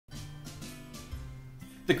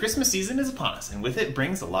The Christmas season is upon us, and with it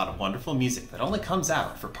brings a lot of wonderful music that only comes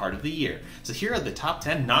out for part of the year. So here are the top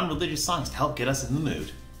 10 non-religious songs to help get us in the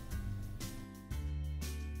mood.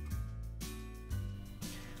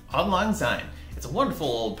 Auld Lang Syne. It's a wonderful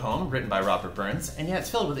old poem written by Robert Burns, and yet it's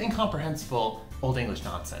filled with incomprehensible Old English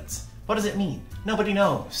nonsense. What does it mean? Nobody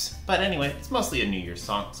knows. But anyway, it's mostly a New Year's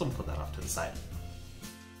song, so we'll put that off to the side.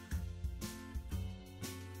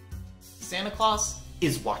 Santa Claus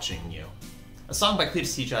is Watching You. A song by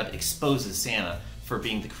Cletus T. Judd exposes Santa for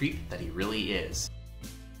being the creep that he really is.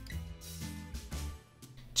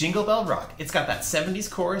 Jingle Bell Rock. It's got that 70s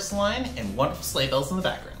chorus line and wonderful sleigh bells in the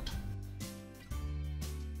background.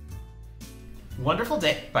 Wonderful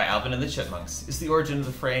Day by Alvin and the Chipmunks is the origin of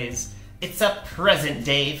the phrase, "It's a present,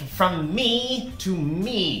 Dave, from me to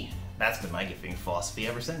me." That's been my gifting philosophy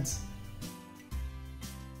ever since.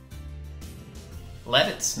 Let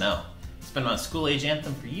It Snow. It's been my school-age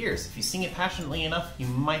anthem for years. If you sing it passionately enough, you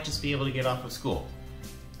might just be able to get off of school.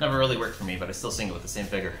 Never really worked for me, but I still sing it with the same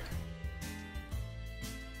vigor.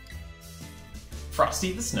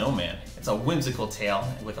 Frosty the Snowman. It's a whimsical tale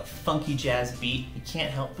with a funky jazz beat. You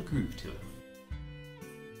can't help but groove to it.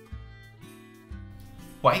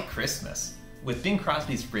 White Christmas. With Bing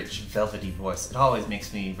Crosby's rich, velvety voice, it always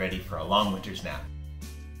makes me ready for a long winter's nap.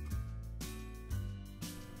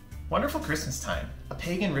 Wonderful Christmas Time, a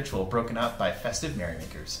pagan ritual broken up by festive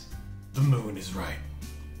merrymakers. The moon is right.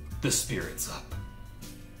 The spirit's up.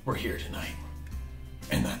 We're here tonight.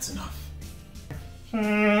 And that's enough.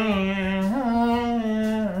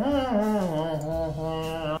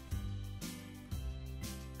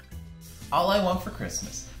 All I Want for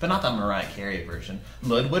Christmas, but not the Mariah Carey version.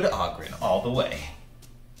 Ludwig all the way.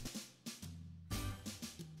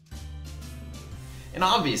 And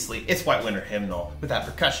obviously, it's White Winter Hymnal. With that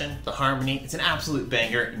percussion, the harmony, it's an absolute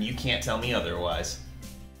banger, and you can't tell me otherwise.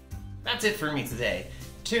 That's it for me today.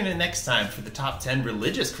 Tune in next time for the top 10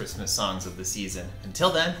 religious Christmas songs of the season. Until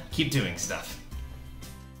then, keep doing stuff.